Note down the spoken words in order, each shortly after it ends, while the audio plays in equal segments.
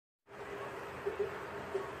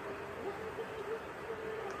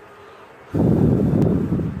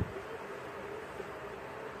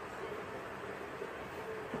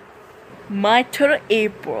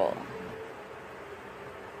MyTurtleApril.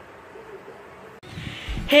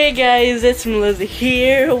 Hey guys, it's Melissa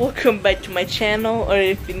here. Welcome back to my channel, or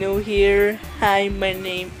if you're new here, hi, my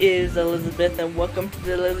name is Elizabeth and welcome to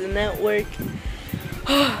the Lizzie Network.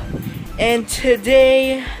 And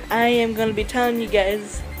today I am going to be telling you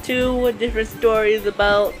guys two different stories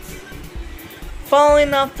about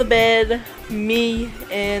falling off the bed, me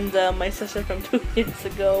and my sister from 2 years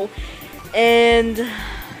ago. And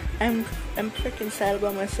I'm freaking sad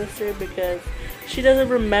about my sister because she doesn't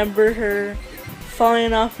remember her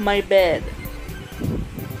falling off my bed.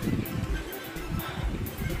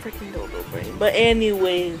 Freaking dodo brain. But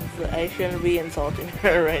anyways, I shouldn't be insulting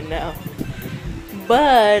her right now.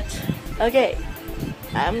 But okay,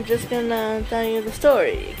 I'm just gonna tell you the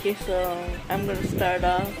story. Okay, so I'm gonna start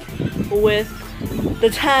off with the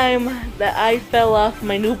time that I fell off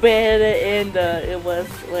my new bed, and it was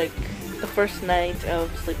like the first night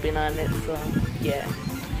of sleeping on it. So yeah,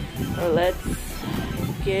 let's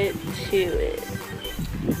get to it.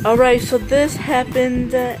 Alright, so this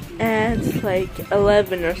happened at like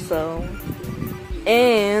 11 or so,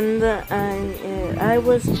 and I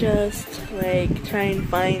was just like trying to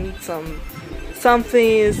find some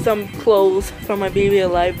clothes for my Baby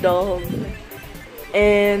Alive doll,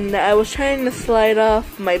 and I was trying to slide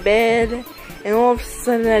off my bed, and all of a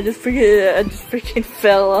sudden I just freaking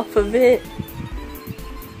fell off of it.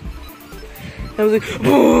 I was like,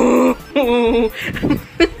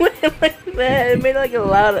 like that. It made like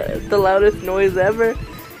the loudest noise ever,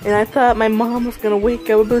 and I thought my mom was gonna wake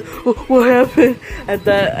up and be like, what happened? I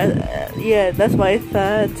thought, yeah, that's what I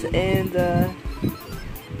thought, and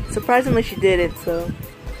surprisingly she didn't. So,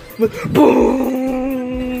 boom,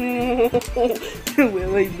 it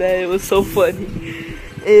went like that. It was so funny.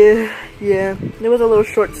 Yeah, it was a little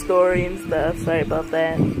short story and stuff. Sorry about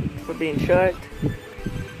that for being short.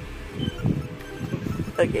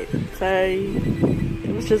 Okay, sorry.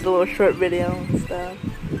 It was just a little short video and stuff.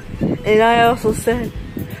 And I also said,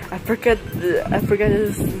 I forgot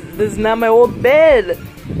this is not my old bed.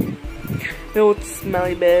 The Old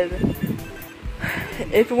Smelly Bed.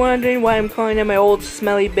 If you're wondering why I'm calling it my Old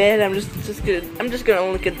Smelly Bed, I'm just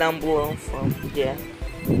gonna link it down below. So yeah.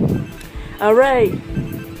 Alright.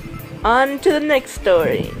 On to the next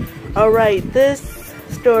story. Alright, this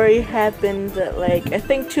story happened like I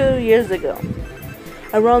think 2 years ago.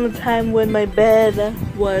 Around the time when my bed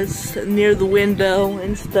was near the window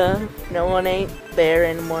and stuff. No one ain't there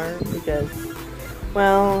anymore because,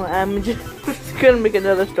 well, I'm just gonna make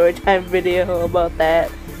another story time video about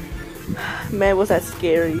that. Man, was that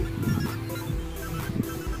scary.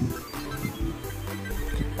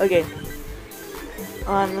 Okay,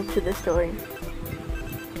 on to the story.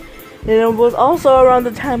 And it was also around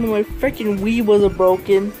the time when my freaking Wii was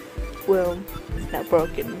broken. Well, it's not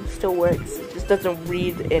broken, it still works. It just doesn't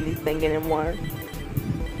read anything anymore.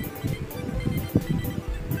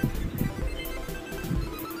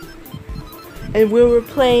 And we were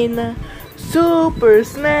playing Super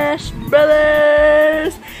Smash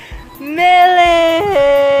Brothers Melee!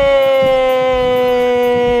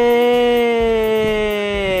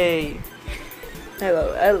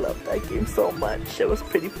 I love that game so much. It was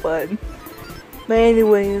pretty fun. But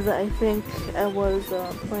anyways, I think I was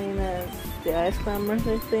playing as the Ice Climbers,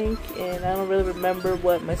 I think, and I don't really remember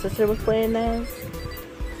what my sister was playing as.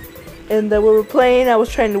 And we were playing, I was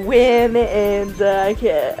trying to win, and I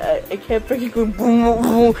kept freaking going boom, boom,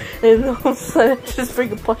 boom, and all of a sudden I just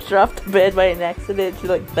freaking pushed her off the bed by an accident. She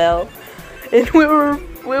like fell, and we were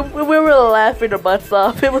laughing our butts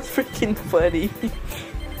off. It was freaking funny.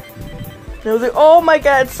 And I was like, oh my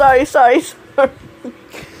god, sorry.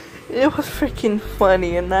 It was freaking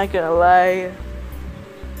funny, I'm not gonna lie.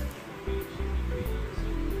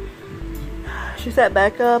 She sat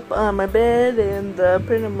back up on my bed and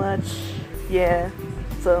pretty much, yeah,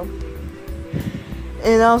 so.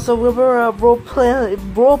 And also we were role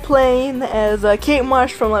playing as Kate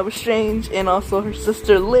Marsh from Life is Strange and also her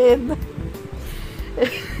sister Lynn.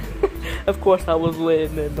 Of course I was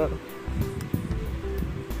Lynn and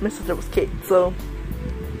my sister was Kate, so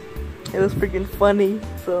it was freaking funny.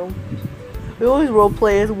 So we always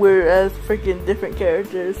roleplay as we're as freaking different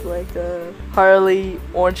characters, like Harley,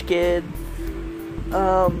 Orange Kid,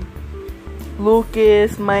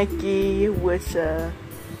 Lucas, Mikey, which I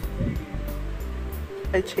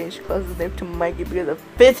changed Claus's name to Mikey because it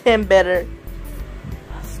fits him better.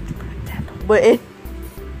 But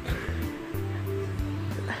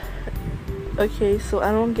okay, so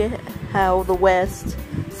I don't get how the west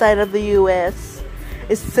side of the US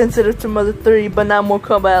is sensitive to Mother 3 but not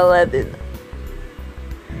Mortal Kombat 11.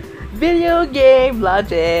 Video game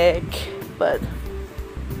logic. But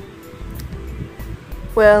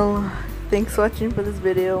Well, thanks for watching for this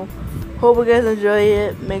video. Hope you guys enjoy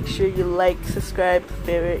it. Make sure you like, subscribe,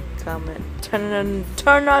 favorite, comment,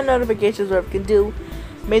 turn on notifications wherever you can do.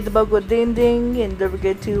 Make the bell go ding ding, and don't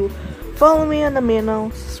forget to follow me on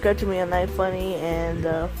Amino, subscribe to me on IFunny,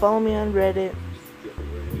 and follow me on Reddit.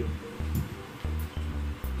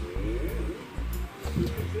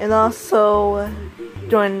 And also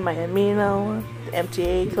join my Amino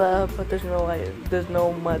MTA club. But there's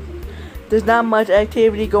not much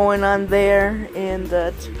activity going on there, and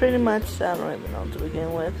it's pretty much, I don't even know to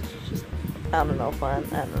begin with. It's just, I don't know, fun.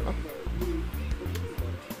 I don't know.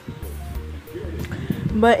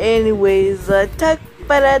 But anyways, tak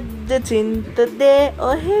para dating today.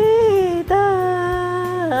 Oh hey da.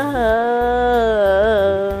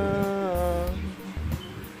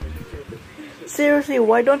 Seriously,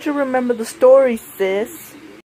 why don't you remember the story, sis?